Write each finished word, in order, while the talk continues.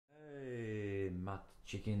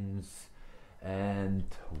chickens, and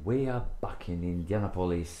we are back in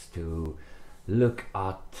Indianapolis to look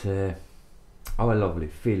at our lovely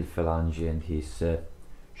Phil Phelangee and his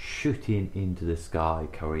shooting into the sky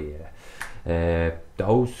career.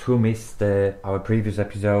 Those who missed our previous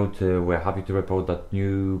episode, we're happy to report that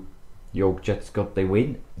New York Jets got the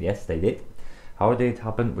win. Yes, they did. How did it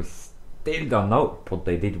happen? We still don't know, but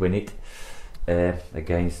they did win it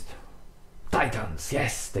against Titans.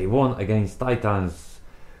 Yes, they won against Titans,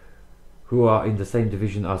 who are in the same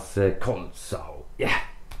division as Colts. So yeah,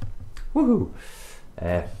 woohoo!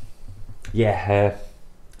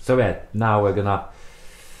 So now we're gonna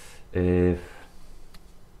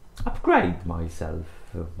upgrade myself.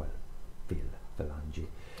 Well, Phil Phelangee.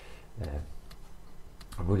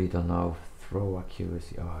 I really don't know. Throw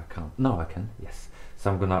accuracy. Oh, I can't. No, I can. Yes. So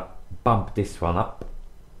I'm gonna bump this one up.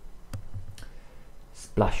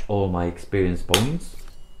 Splash all my experience points.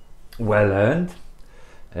 Well earned.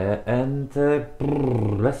 And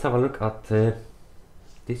let's have a look at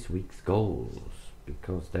this week's goals,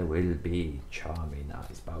 because there will be charming, I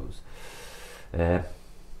suppose.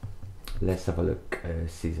 Let's have a look.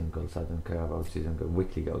 Season goals. I don't care about season goals.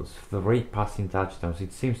 Weekly goals. 3 passing touchdowns.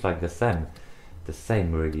 It seems like the same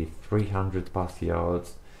really. 300 pass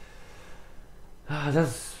yards.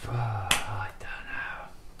 That's I don't know.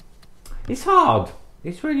 It's hard.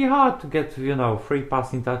 It's really hard to get 3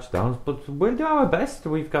 passing touchdowns, but we'll do our best.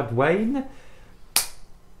 We've got Wayne.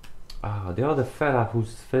 The other fella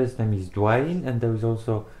whose first name is Dwayne, and there is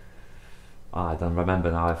also I don't remember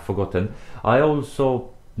now. I've forgotten. I also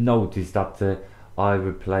noticed that I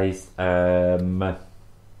replaced Anthony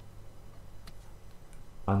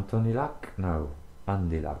Luck? No.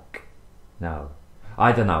 Andy Luck? No.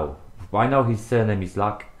 I don't know. I know his surname is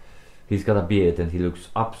Luck. He's got a beard and he looks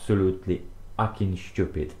absolutely fucking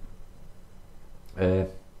stupid.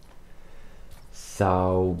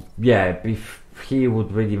 So yeah, if he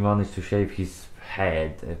would really manage to shave his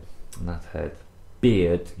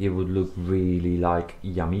beard, he would look really like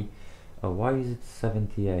yummy. Why is it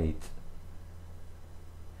 78?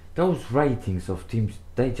 Those ratings of teams,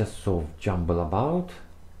 they just sort of jumble about.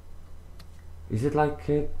 Is it like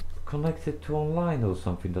connected to online or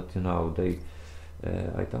something that they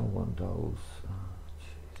I don't want those. Oh,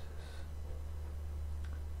 Jesus.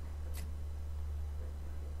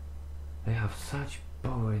 They have such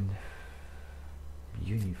boring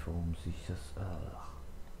uniforms. It's just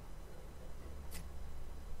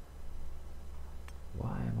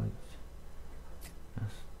why am I?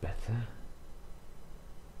 That's better.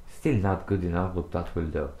 Still not good enough, but that will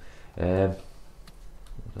do.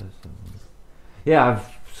 Yeah,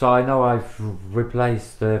 I know I've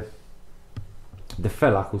replaced the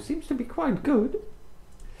fella who seems to be quite good.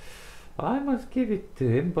 I must give it to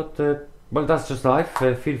him, but well, that's just life.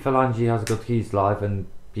 Phil Phelangee has got his life, and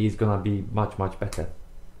he's gonna be much better.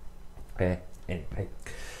 Anyway,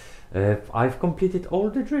 I've completed all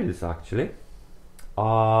the drills actually.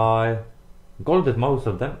 I golded most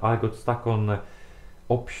of them. I got stuck on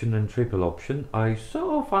option and triple option. I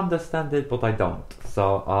sort of understand it, but I don't.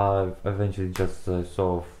 So I eventually just sort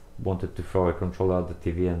of wanted to throw a controller at the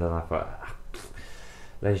TV, and then I thought,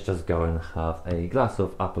 let's just go and have a glass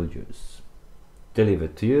of apple juice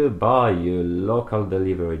delivered to you by your local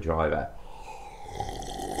delivery driver.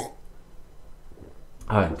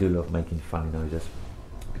 I do love making funny noises,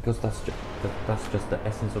 because that's just the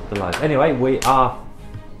essence of the life. Anyway, we are.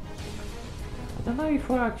 I don't know if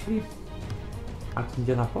we're actually at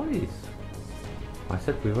Indianapolis. I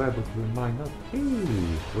said we were, but we might not be.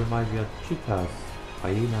 We might be at cheetahs,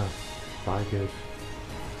 hyenas, tigers,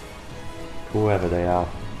 whoever they are.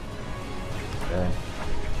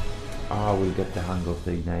 I will get the hang of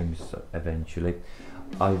the names eventually.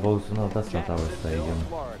 I've also no, that's not our stadium.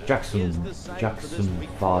 Jacksonville,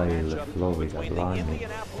 Florida, blimey.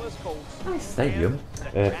 Nice stadium.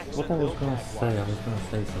 What I was gonna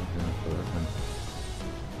say something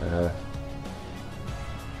else.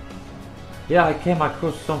 Yeah, I came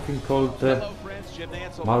across something called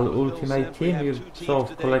my Ultimate Team. You sort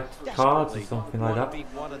of collect cards or something like that.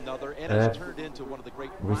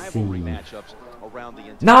 Receive.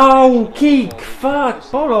 No! Kick! Fuck!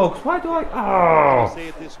 Bollocks! Why do I... Oh!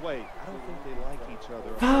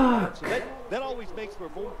 Fuck! I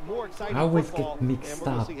always get mixed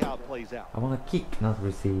up. I want to kick, not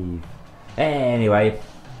receive. Anyway.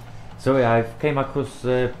 So yeah, I came across,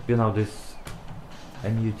 this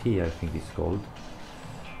MUT, I think it's called.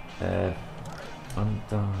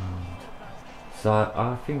 So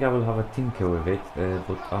I think I will have a tinker with it,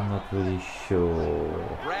 but I'm not really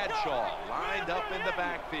sure. Bradshaw lined up in the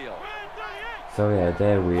backfield. So yeah,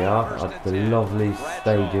 there we are at the lovely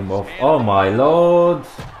stadium of, oh my lord,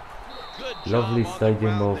 lovely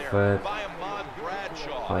stadium of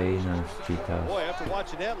hyenas, cheetahs,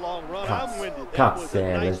 cats,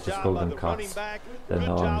 yeah, let's just call them cats, then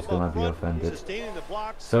no one's gonna be offended.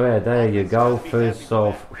 So yeah, there you go, first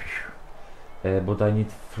off, but I need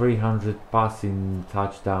 300 passing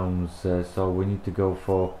touchdowns, so we need to go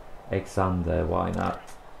for X under, why not?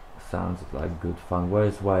 Sounds like good fun.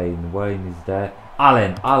 Where's Wayne? Wayne is there.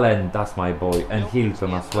 Allen, that's my boy, and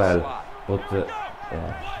Hilton as well. But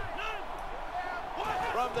yeah.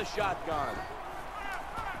 From the shotgun.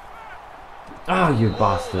 Ah, you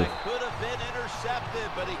bastard! Could have been intercepted,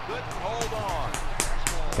 but he couldn't hold on.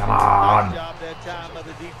 Come on!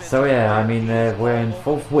 So yeah, I mean we're in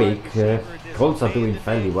 4th week. Colts are doing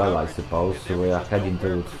fairly well, I suppose. So we are heading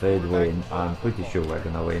towards 3rd win. I'm pretty sure we're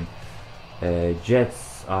gonna win. Jets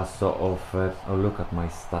are sort of, oh look at my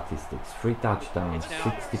statistics, 3 touchdowns,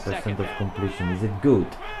 60% of completion. Is it good?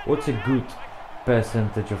 What's a good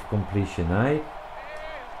percentage of completion, eh?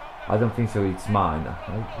 I don't think so, it's mine.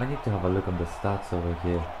 I need to have a look at the stats over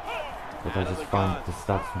here, but I just found the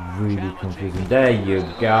stats really confusing. There you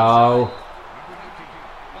go,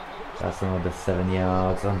 that's another 7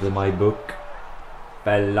 yards under my book.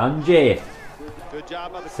 Phelangee. Good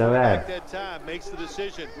job by the so quarterback that time. Makes the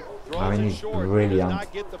decision. I mean, he's brilliant.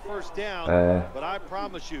 Not get the first down, but I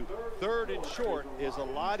promise you, 3rd and short is a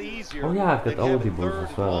lot easier. Oh yeah, I've got audibles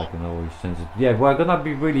as well. I can always change it. Yeah, we're gonna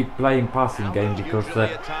be really playing passing game because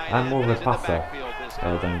I'm more of a passer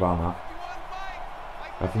than runner.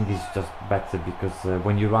 I think it's just better because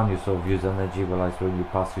when you run you sort of use energy, whereas when you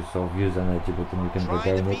pass you sort of use energy, but then you can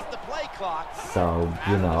regain it. So,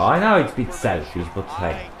 you know, I know it's a bit selfish, but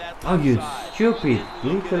hey. Oh, you stupid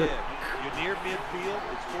little...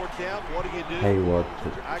 Hey, what?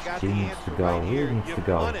 He needs to go. He needs to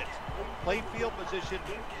go.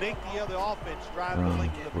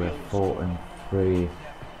 We're 4 and 3.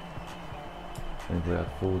 And we're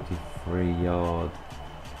at 43 yards.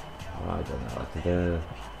 I don't know what to do.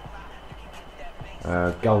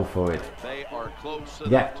 Go for it.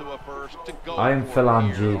 Yeah, I'm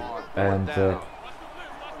Phelangee, and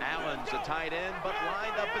Allen's a tight end, but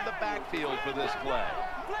lined up in the backfield for this play.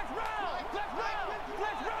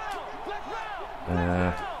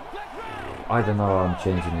 I don't know how I'm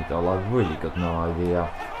changing it all. I've really got no idea.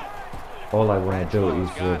 All I want to do is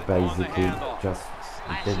basically just...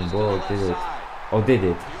 It didn't work, did it? Or did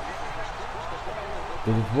it?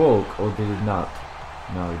 Did it work or did it not?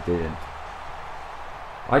 No, it didn't.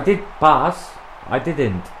 I did pass. I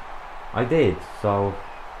didn't. I did. So,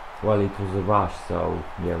 well, it was a rush. So,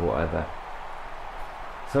 yeah, whatever.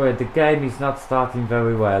 So, the game is not starting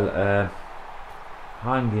very well.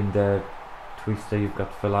 Hang in there, Twister. You've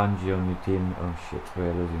got Phelangee on your team. Oh shit,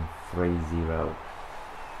 we're losing 3-0.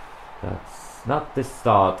 That's not the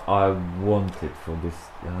start I wanted for this.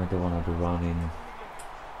 I don't want to be running.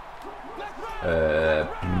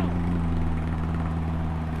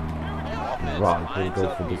 Right, we'll go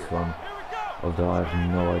for this one. Although I have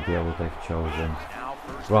no idea what I've chosen.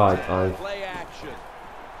 Right,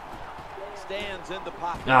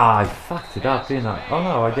 I fucked it up, didn't I? Oh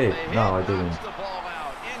no, I did. No, I didn't.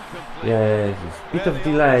 Yeah, a bit of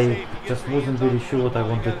delay. Just wasn't really sure what I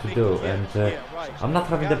wanted to do, and I'm not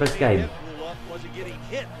having the best game.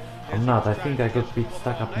 I'm not. I think I got a bit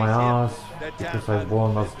stuck up my ass because I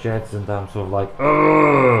won as Jets, and I'm sort of like,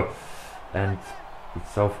 ugh! And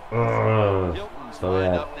it's so, so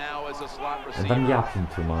yeah. And I'm yapping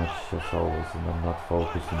too much as always, and I'm not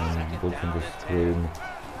focusing on looking at the screen.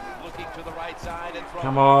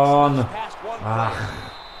 Come on! Ah,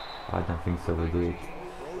 I don't think so. We do it.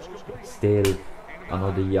 Still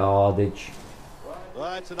another yardage.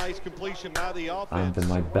 Well, that's a nice completion by the offense. Under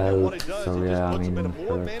my belt, so yeah, I mean, I need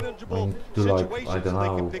to do like, I don't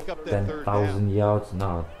know, 10,000 yards.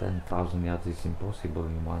 No, 10,000 yards is impossible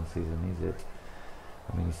in one season, is it?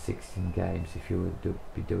 I mean, 16 games. If you would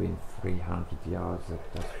be doing 300 yards,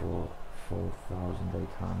 that's for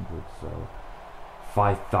 4,800. So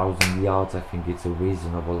 5,000 yards, I think it's a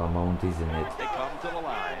reasonable amount, isn't it? They come to the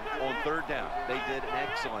line on 3rd down. They did an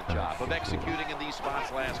excellent job of executing in these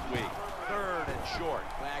spots last week. 3rd and short.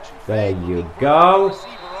 There you go.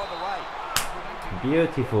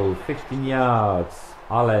 Beautiful. 15 yards.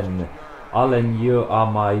 Allen, you are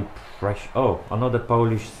my fresh. Oh, another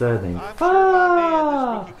Polish surname.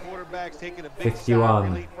 Ah!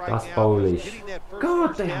 51. That's Polish.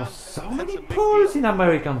 God, there are so many Poles in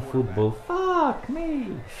American football. Fuck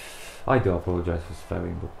me. I do apologize for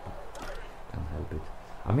swearing, but can't help it.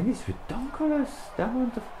 I mean, it's ridiculous. The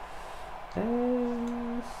amount of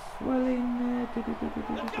Swelling.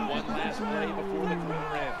 One last play before the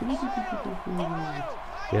quarter ends.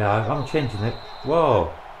 Yeah, I'm changing it.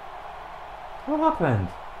 Whoa. What happened?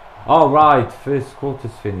 Oh, right. First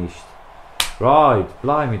quarter's finished. Right.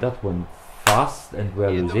 Blimey, that went fast and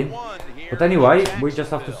we're losing. But anyway, we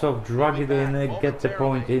just have to sort of drag it in and get the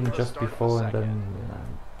point in just before, and then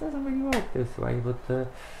it doesn't really work this way, but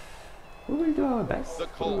we will do our best. The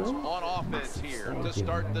Colts on offense here to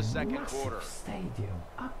start the second quarter. Stadium,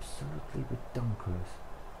 absolutely redonkulous.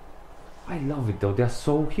 I love it though. They're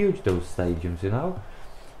so huge, those stadiums, you know.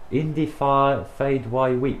 Indy fade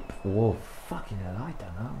Y whip. Whoa, fucking hell! I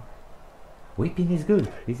don't know. Whipping is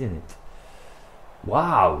good, isn't it?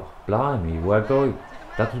 Wow, blimey, we're going.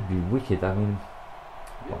 That would be wicked. I mean,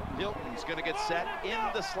 Hilton's going to get set in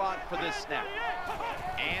the slot for this snap.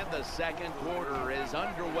 And the second quarter is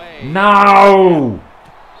underway. no!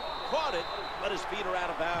 Caught it, but his feet are out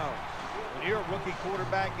of bounds. When you're a rookie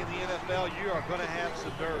quarterback in the NFL, you are going to have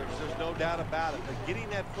some nerves. There's no doubt about it. But getting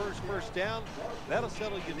that first down, that'll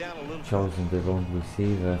settle you down a little. Chosen the wrong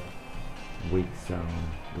receiver. Weak zone.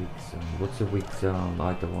 What's a weak zone?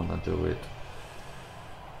 I don't want to do it.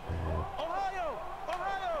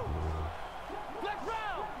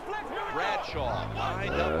 Bradshaw lined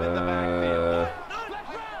up in the backfield.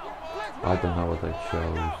 I don't know what I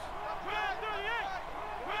chose.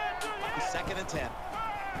 Second and 10.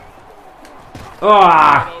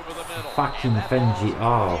 Ah! Fucking Phelangee.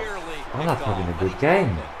 Oh, I'm not having a good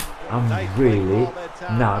game. I'm really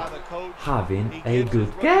not having a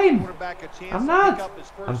good game. I'm not.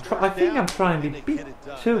 I think I'm trying to be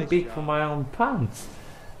too big for my own pants.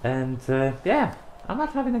 And yeah, I'm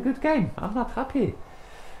not having a good game. I'm not happy.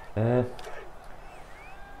 I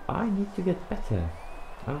need to get better.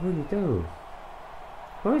 I really do.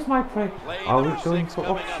 Where is my break? Are we going for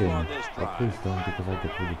option? Oh, please don't, because I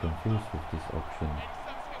get really confused with this option.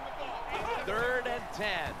 3rd and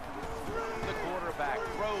 10. The quarterback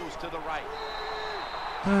throws to the right.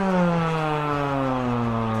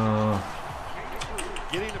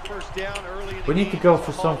 Getting the first down early. We need to go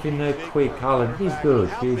for something quick. Alan, he's good.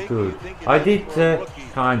 He's good. I did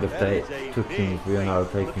kind of took him, you know,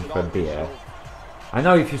 take him for a beer. I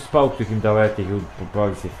know if you spoke to him directly, he would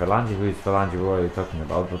probably say Phelangee. Who is Phelangee? What are you talking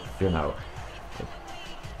about? But you know,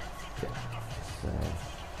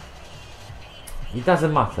 it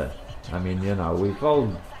doesn't matter. I mean, you know, we've all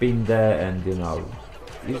been there, and you know,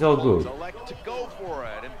 it's all good.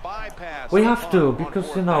 We have to,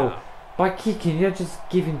 because you know, by kicking, you're just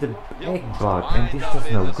giving the egg back, and it's just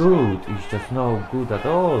no good. It's just no good at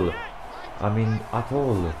all. I mean, at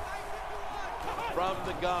all. From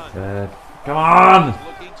the gun. Come on!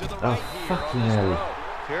 Oh, fucking hell.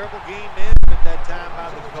 Terrible game management that time by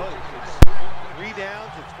the coach. It's 3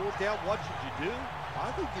 downs, it's 4th down. What should you do?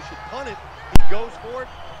 I think you should punt it. He goes for it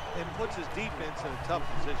and puts his defense in a tough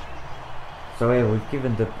position. So yeah, we've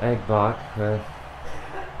given the egg back.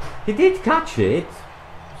 He did catch it,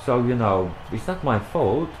 so you know, it's not my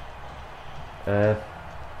fault. Oh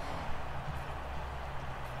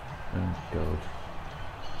God.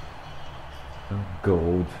 Oh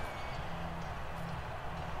God.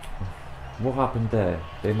 What happened there?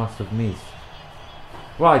 They must have missed.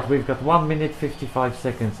 Right, we've got 1 minute 55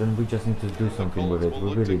 seconds and we just need to do something with it.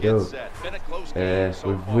 We really do.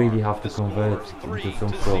 We really have to convert into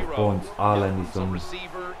some sort of points. Allen is on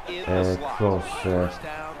cross.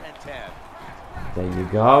 There you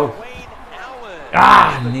go.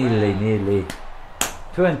 Ah, nearly.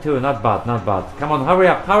 2 and 2, not bad. Come on, hurry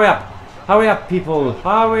up, people,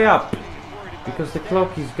 hurry up! Because the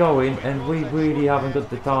clock is going and we really haven't got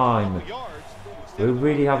the time.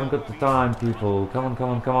 People. Come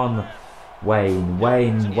on.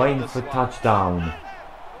 Wayne for touchdown.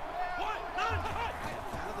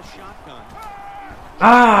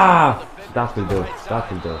 Ah! That will do.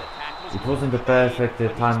 It wasn't the perfect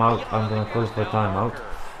timeout. I'm gonna call for a timeout.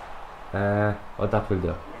 But that will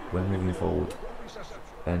do. We're moving forward.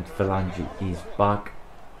 And Phelangee is back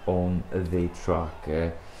on the track.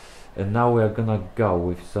 And now we're gonna go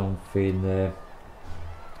with something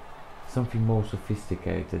more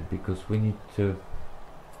sophisticated, because we need to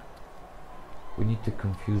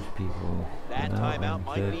confuse people. That timeout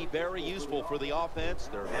might be very useful for the offense.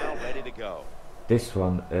 They're now ready to go. This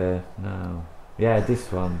one, no. Yeah,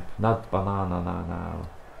 this one. Not banana, no.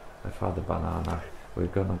 I've had a banana. We're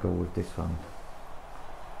gonna go with this one.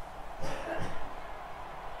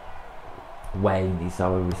 Wayne is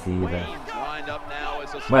our receiver.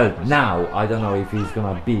 Well, now I don't know if he's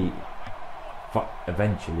gonna be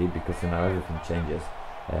eventually, because you know everything changes.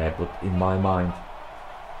 But in my mind,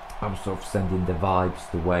 I'm sort of sending the vibes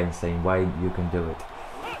to Wayne, saying, Wayne, you can do it.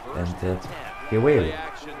 and he will.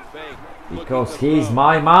 Because he's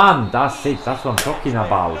my man. That's it. That's what I'm talking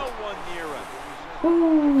about.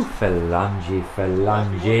 Ooh, Phelangee.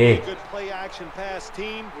 Good play action pass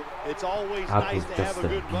team. It's always That nice was to have just a a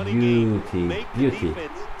good running game. beauty. Make the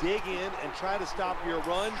defense dig in and try to stop your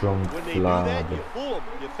run. Strong When they do flood. that, you fool them.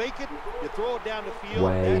 You fake it, you throw it down the field.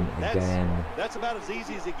 Wayne again. That's about as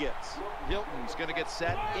easy as it gets. Hilton's going to get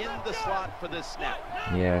set in the slot for this snap.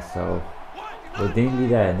 Yeah, so we're nearly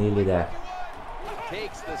there, nearly there.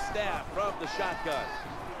 Takes the snap from the shotgun.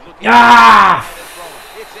 Ah!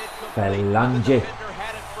 It's Phelangee. defender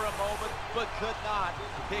had it for a moment, but could not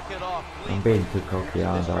pick it off. I'm being too cocky,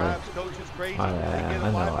 aren't I? Drives coaches crazy. I They get a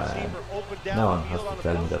know wide I receiver am. open down No one the has field on to a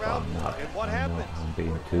tell me post that route. I'm not. And what I know happens? I'm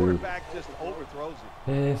being The too quarterback just overthrows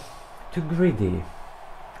it. too greedy.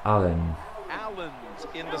 Allen. Allen's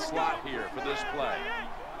in the slot here for this play.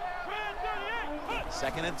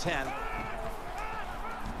 2nd and 10.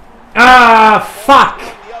 Ah, fuck!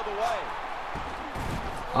 The other way.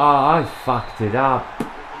 Ah, I fucked it up.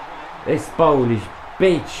 This Polish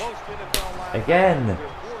bitch. Most NFL linebackers, Again. they're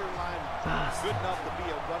borderline good enough to be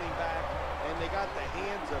a running back, and they got the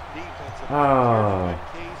hands of defense. Oh.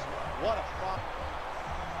 What a prop.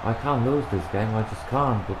 I can't lose this game, I just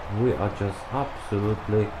can't, but we are just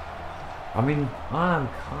absolutely... I mean, I'm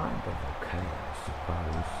kind of okay, I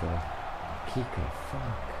suppose. Kicker,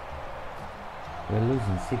 fuck. We're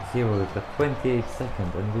losing 6-0 with the 28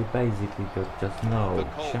 seconds, and we basically got just no The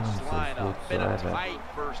Colts chances line up in a whatsoever. tight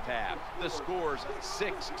first half. The score's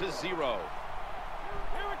 6-0.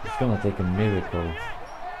 It's gonna take a miracle.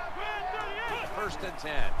 1st and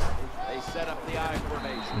 10. They set up the I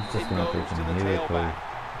formation. It's just It gonna goes take to a the miracle. tailback.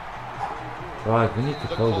 Right, we need to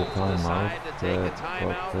The call the Colts timeout, decide to take a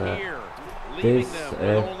timeout but here, leaving this,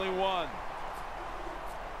 them with only one.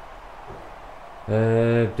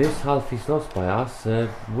 this half is lost by us.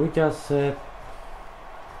 We just, I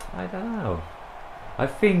don't know. I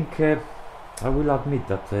think I will admit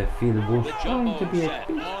that Phil was The trying to jumbo be a set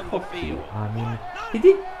bit on the cocky. field. I mean, he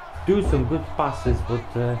did do some good passes, but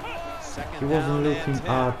he wasn't looking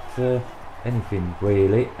at anything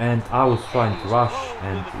really. And I was trying to rush,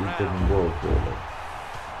 and it didn't work really.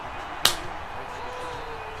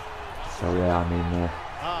 So yeah, I mean.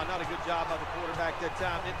 Not a good job by the quarterback that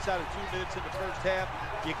time. Inside of 2 minutes in the first half,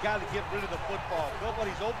 you got to get rid of the football.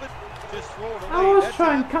 Nobody's open, just throw it away. I was That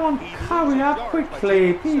trying, time, come on, he hurry loses up yards by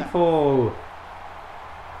quickly, taking the sack. people.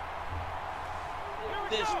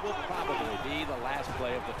 This will probably be the last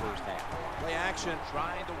play of the first half. Play action,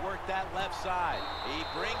 trying to work that left side. He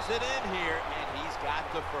brings it in here, and he's got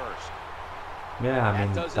the first. Yeah, I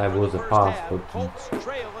mean, That does it that for was the a first pass, half. but Colts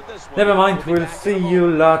trail in this one. never mind, We'll be we'll back see in a you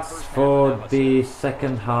moment. lads First half for analysis. the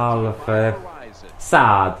second half. Arrise it.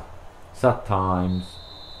 Sad times.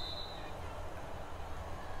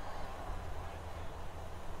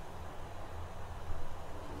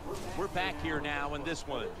 We're back here now in this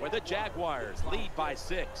one, where the Jaguars lead by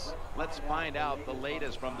 6. Let's find out the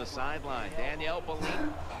latest from the sideline. Danielle Bellini.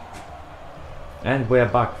 And we're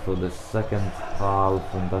back for the second half,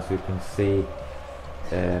 and as you can see,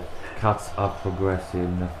 cuts are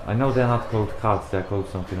progressing. I know they're not called cuts, they're called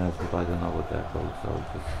something else, but I don't know what they're called, so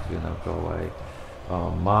just, you know, go away. Oh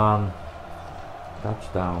man.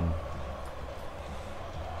 Touchdown.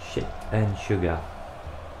 Shit and sugar.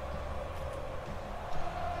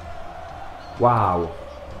 Wow.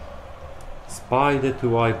 Spider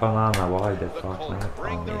to eye banana, why the The fuck Colts not?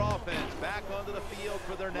 bring their offense back onto the field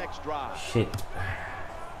for their next drive. Shit.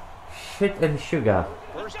 Shit and sugar.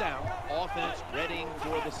 First down, offense readying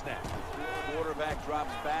for the snap. Quarterback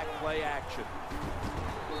drops back, play action.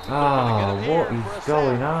 Ah, what is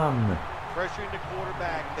going on? Pressuring the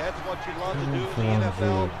quarterback. That's what you love to do in the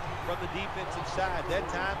NFL from the defensive side. That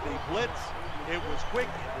time they blitz. It was quick,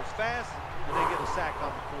 it was fast, and they get a sack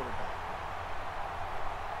on the quarterback.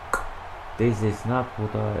 This is not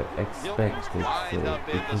what I expected.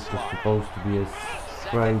 It was just supposed to be a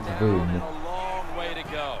straight win,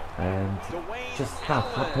 and just not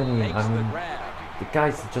happening. I mean, the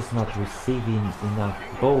guys are just not receiving enough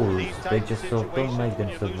balls. They just sort of don't make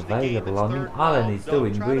themselves available. I mean, Allen is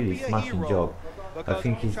doing really smashing job. I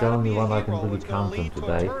think he's the only one I can really count on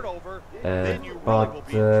today.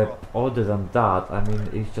 But other than that, I mean,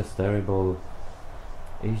 he's just terrible.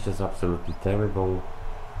 He's just absolutely terrible.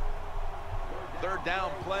 Third down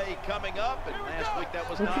play coming up, and last week that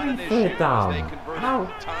was What not do you an mean issue. third down? They converted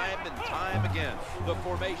time and time again. The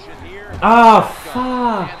formation here. Ah,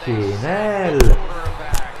 fucking hell!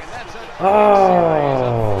 Quarterback, and that's a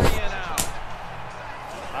Oh!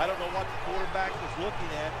 I don't know what the quarterback was looking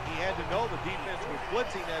at. He had to know the defense was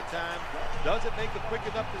blitzing that time. Doesn't make a quick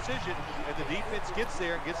enough decision, and the defense gets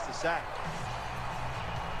there and gets the sack.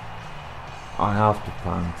 I have to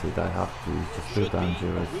punt it. I have to. It's just too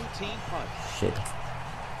dangerous. Shit.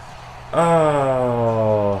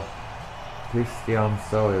 Oh, Christy, I'm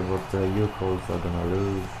sorry, but you Colts are gonna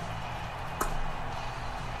lose.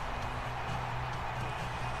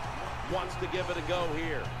 Wants to give it a go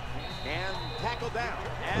here. And tackle down.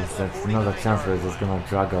 There's another chance we're just gonna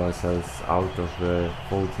drag ourselves out of the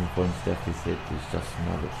 14 points deficit. It's just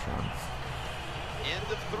another chance.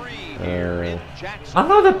 End of 3 here in Jackson.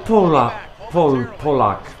 Another Polak.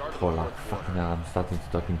 Fucking hell, I'm starting to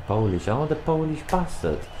talk in Polish. Another Polish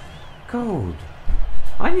bastard. God.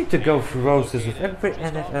 I need to go through rosters of every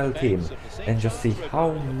NFL team and just see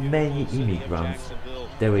how many immigrants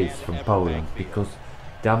there is from Poland, because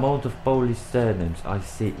the amount of Polish surnames I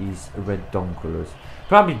see is redonkulous.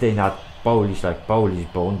 Probably they're not Polish like Polish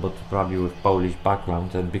born, but probably with Polish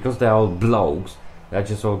background, and because they're all blokes, they're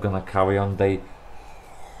just all gonna carry on.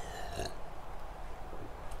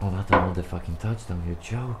 Oh, not another fucking touchdown, you're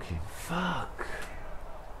joking. Fuck.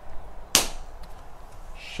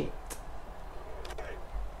 Shit.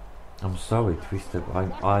 I'm sorry, Twister.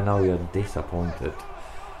 I know you're disappointed,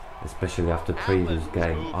 especially after previous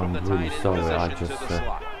game. I'm really sorry. I just I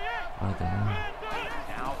don't know.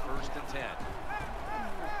 Now 1st and 10.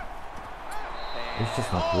 It's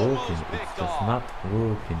just not working. It's just not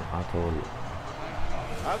working at all.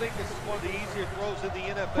 I think this is one of the easier throws in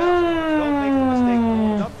the NFL. Don't make a mistake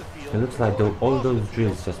going up the field. It looks like all those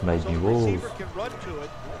drills just made me The wolf. receiver can run to it.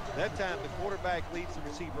 That time the quarterback leads the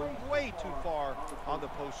receiver way too far on the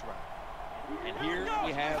post route. And here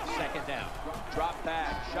we have 2nd down. Drop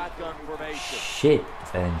back, shotgun formation. Shit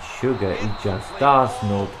and sugar, it just does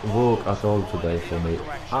not work at all today for me.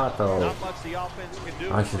 At all. Not much the offense can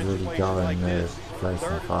do. I should really go and play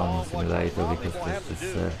some farming simulator, because this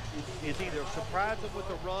is either surprise them with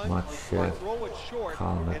a run much or throw it short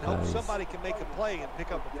calmer and hope plays. somebody can make a play and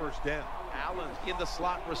pick up a 1st down. Allen in the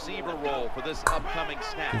slot receiver role for this upcoming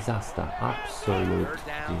snap. Disaster, absolute 3rd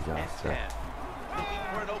down and disaster. 10. Looking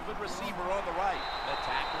for an open receiver on the right. The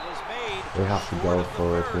tackle is made. We have to go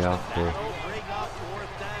for it, we have to. Bring up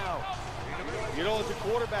 4th down. You know, as a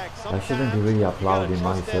quarterback, I shouldn't be really applauding you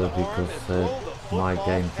gotta trust myself, that arm because and throw the my football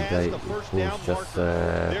game as today the was first down just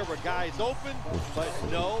marker. There were guys open, was but just a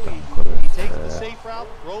no, bit he takes the ridiculous. safe route,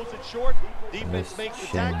 throws it short, defense Let's makes the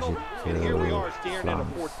change tackle, it and here we to are staring at a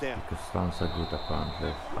slants, 4th down. because slants are good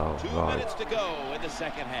apparently. Oh, 2 right. minutes to go in the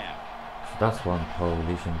 2nd half. So that's one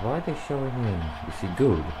Polish, and why are they showing him? Is he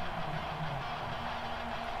good?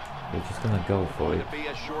 We're just gonna go for it. To be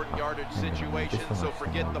a short yardage hang on, situation, this one so is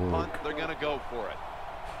forget the gonna punt. work. They're going to go for it.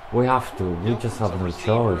 We have to, we just have no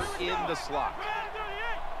choice. In the slot.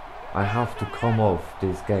 I have to come off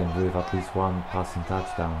this game with at least one passing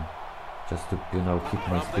touchdown, just to, you know, keep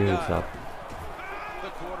my spirits up.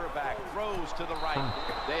 The quarterback throws to the right.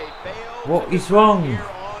 They fail. What is wrong? Here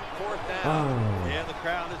on 4th down. Oh, Yeah, the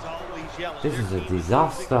crowd is always yelling. this Their is a team is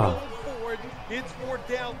disaster. going forward. It's 4th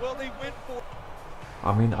down. Well, they went for it.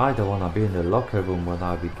 I mean, I don't wanna be in the locker room when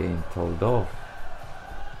I be getting told off.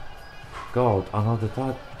 God, another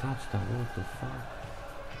touchdown, what the fuck?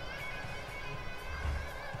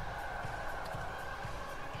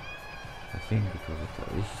 I think it was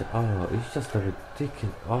it's just a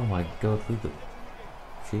ridiculous, oh my god, Jesus.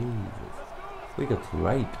 We got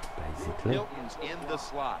raped, basically. Hilton's in the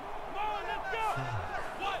slot.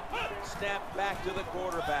 Snap back to the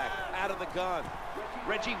quarterback. Out of the gun.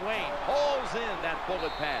 Reggie Wayne hauls in that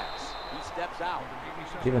bullet pass. He steps out.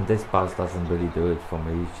 Even this pass doesn't really do it for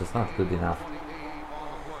me, it's just not good enough.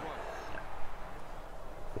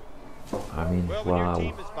 I mean, Well, when your wow.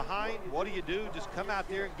 team is behind, what do? Just come out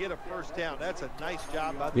there and get a 1st down. That's a nice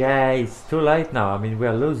job by the Yeah, it's too late now. I mean, we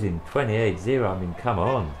are losing 28-0. I mean, come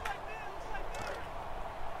on.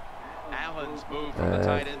 Allen's moved from the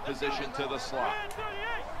tight end position to the slot.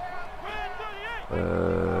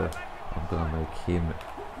 I'm gonna make him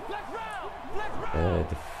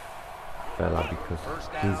the fella, because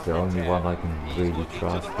he's the only one I can really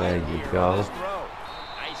trust. There you go.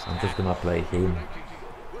 I'm just gonna play him,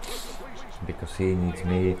 because he needs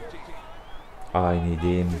me, I need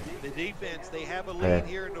him. The defense, they have a lead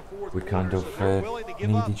here in the 4th We kind quarter, of so they're willing to give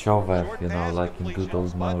need up each other, short you know, pass like in good completions,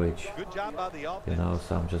 old but marriage. Good job by the offense. You know,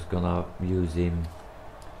 so I'm just gonna use him,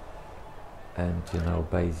 and you know,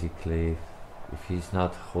 basically, if he's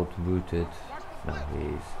not hot-rooted, no, he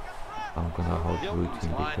is. I'm gonna hot-root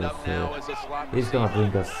him, because he's gonna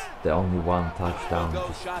bring us the only one touchdown.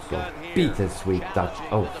 Just so bittersweet touch.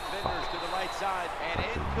 Oh fuck! side, and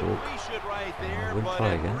incompletion right there, We'll but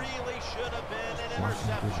try it again. really should have been an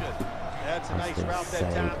interception. That's a nice As they route say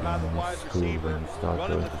that time by the in wide school, receiver, when you start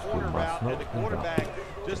running going the to school, corner must route, not and the give up. quarterback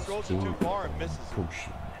just throws it too far and misses it.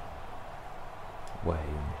 Pushing.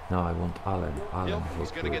 Wayne. No, I want Allen. Allen.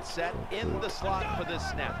 He's going to get set in the slot for this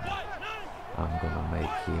snap. I'm gonna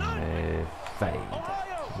make him fade,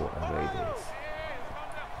 whatever it is.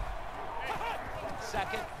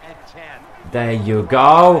 2nd and 10. There you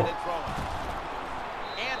go.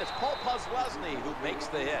 And it's Paul Puslesny who makes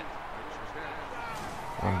the hit.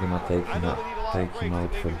 I'm gonna take him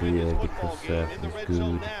out for the year because he's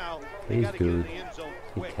good. He's good.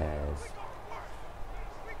 He cares.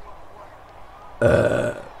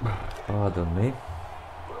 Pardon me.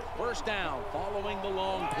 First down following the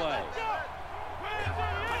long play.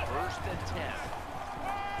 1st and 10.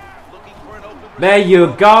 Looking for an open There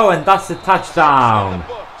you go, and that's a touchdown.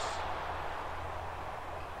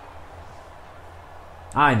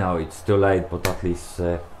 I know it's too late, but at least,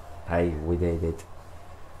 hey, we did it.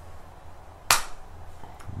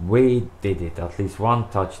 We did it. At least one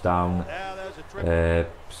touchdown.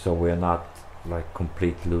 So we're not like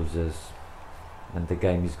complete losers. And the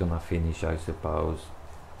game is gonna finish, I suppose.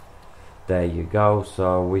 There you go.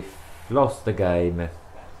 So we've lost the game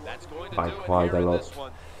by quite a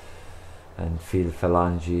lot. And Phil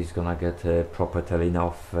Phelangee is gonna get a proper telling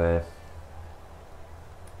off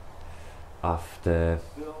after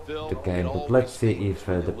the game. But let's see if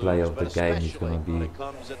the play of the game is gonna be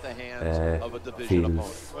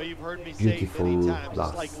Phil's beautiful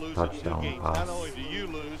last touchdown pass.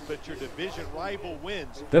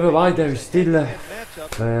 Never mind, there is still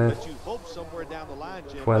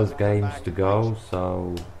 12 games to go,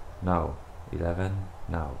 so no, 11,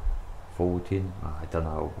 no, 14, I don't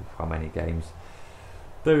know how many games.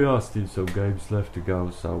 There are still some games left to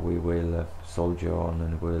go, so we will soldier on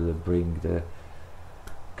and we'll bring the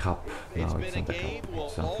cup. No, it's not the cup,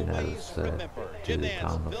 it's something else to the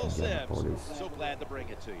town of Indianapolis. So glad to bring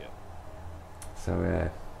it to you.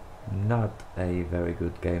 So not a very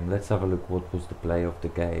good game. Let's have a look what was the play of the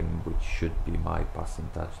game, which should be my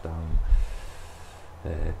passing touchdown,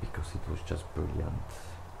 because it was just brilliant.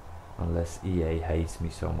 Unless EA hates me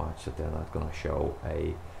so much that they're not gonna show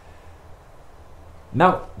a...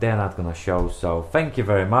 No, they're not gonna show, so thank you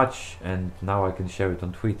very much. And now I can share it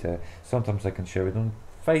on Twitter. Sometimes I can share it on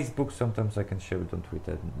Facebook, sometimes I can share it on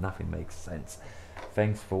Twitter. Nothing makes sense.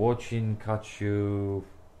 Thanks for watching. Catch you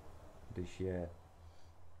this year.